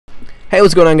Hey,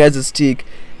 what's going on, guys? It's Teak,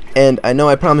 and I know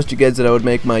I promised you guys that I would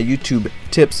make my YouTube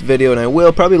tips video, and I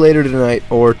will probably later tonight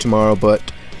or tomorrow,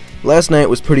 but last night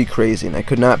was pretty crazy, and I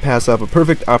could not pass up a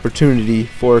perfect opportunity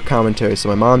for commentary, so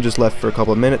my mom just left for a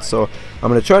couple of minutes, so I'm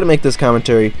going to try to make this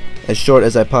commentary as short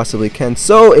as I possibly can.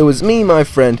 So it was me, my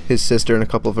friend, his sister, and a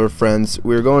couple of her friends.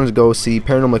 We were going to go see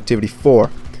Paranormal Activity 4.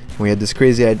 We had this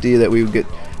crazy idea that we would get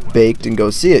baked and go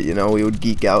see it, you know, we would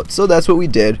geek out, so that's what we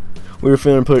did. We were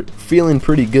feeling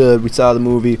pretty good. We saw the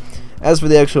movie. As for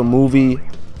the actual movie,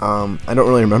 I don't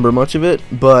really remember much of it,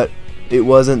 but it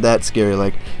wasn't that scary.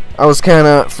 Like, I was kind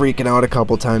of freaking out a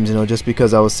couple times, you know, just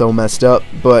because I was so messed up.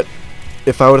 But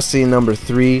if I would have seen number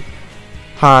 3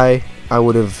 high, I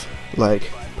would have, like,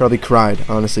 probably cried,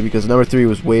 honestly, because number 3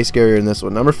 was way scarier than this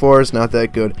one. Number 4 is not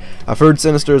that good. I've heard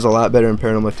Sinister is a lot better in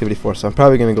Paranormal Activity 4, so I'm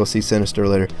probably going to go see Sinister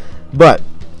later. But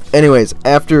anyways,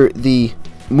 after the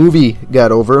movie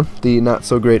got over, the not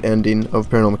so great ending of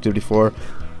Paranormal Activity 4,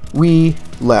 we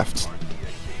left.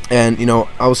 And, you know,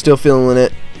 I was still feeling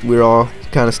it. We were all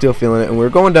kind of still feeling it, and we were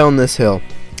going down this hill.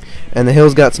 And the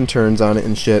hill's got some turns on it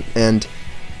and shit. And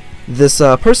this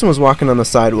person was walking on the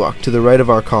sidewalk to the right of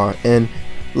our car. And,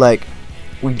 like,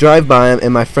 we drive by him,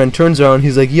 and my friend turns around.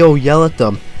 He's like, yo, yell at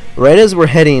them. Right as we're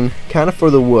heading kind of for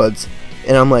the woods.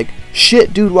 And I'm like,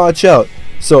 shit, dude, watch out.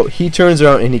 So he turns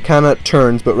around and he kind of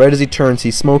turns, but right as he turns, he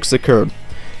smokes the curb.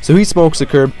 So he smokes the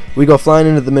curb, we go flying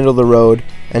into the middle of the road,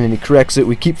 and then he corrects it.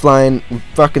 We keep flying,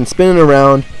 fucking spinning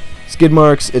around, skid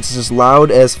marks, it's just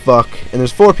loud as fuck, and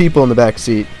there's 4 people in the back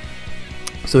seat.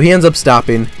 So he ends up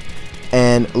stopping,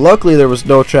 and luckily there was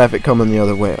no traffic coming the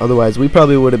other way. Otherwise, we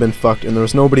probably would have been fucked, and there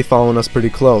was nobody following us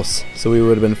pretty close, so we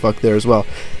would have been fucked there as well.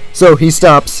 So he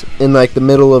stops in, like, the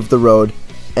middle of the road.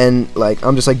 And, like,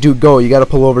 I'm just like, dude, go, you gotta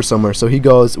pull over somewhere. So he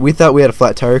goes, we thought we had a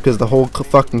flat tire because the whole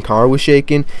fucking car was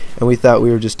shaking, and we thought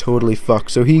we were just totally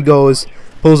fucked. So he goes,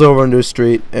 pulls over into a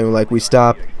street, and, like, we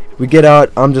stop. We get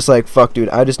out, I'm just like, fuck, dude,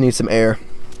 I just need some air.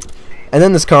 And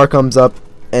then this car comes up,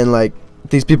 and, like,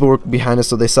 these people were behind us,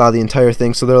 so they saw the entire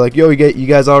thing. So they're like, yo, you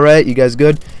guys alright? You guys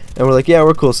good? And we're like, yeah,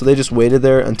 we're cool. So they just waited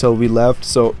there until we left.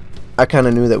 So I kind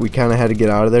of knew that we kind of had to get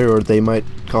out of there, or they might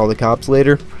call the cops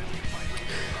later.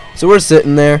 So we're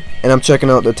sitting there, and I'm checking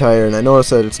out the tire, and I notice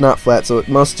that it's not flat, so it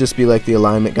must just be like the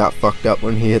alignment got fucked up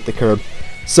when he hit the curb.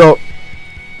 So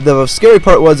the scary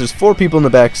part was there's 4 people in the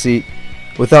back seat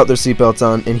without their seatbelts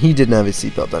on, and he didn't have his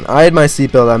seatbelt on. I had my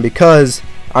seatbelt on because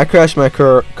I crashed my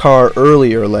car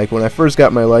earlier, like when I first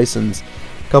got my license.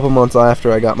 A couple months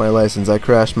after I got my license, I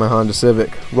crashed my Honda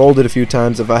Civic, rolled it a few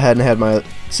times. If I hadn't had my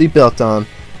seatbelt on,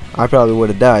 I probably would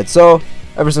have died. So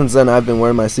ever since then, I've been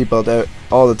wearing my seatbelt out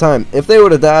all the time. If they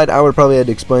would have died, I would probably had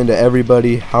to explain to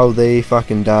everybody how they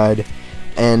fucking died,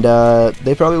 and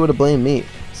they probably would have blamed me.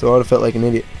 So I would have felt like an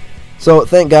idiot. So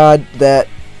thank God that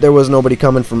there was nobody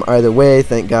coming from either way.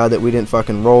 Thank God that we didn't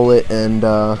fucking roll it, and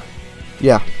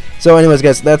yeah. So anyways,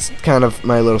 guys, that's kind of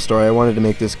my little story. I wanted to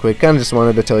make this quick. Kind of just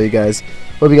wanted to tell you guys.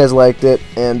 Hope you guys liked it,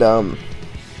 and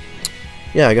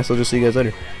yeah, I guess I'll just see you guys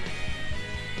later.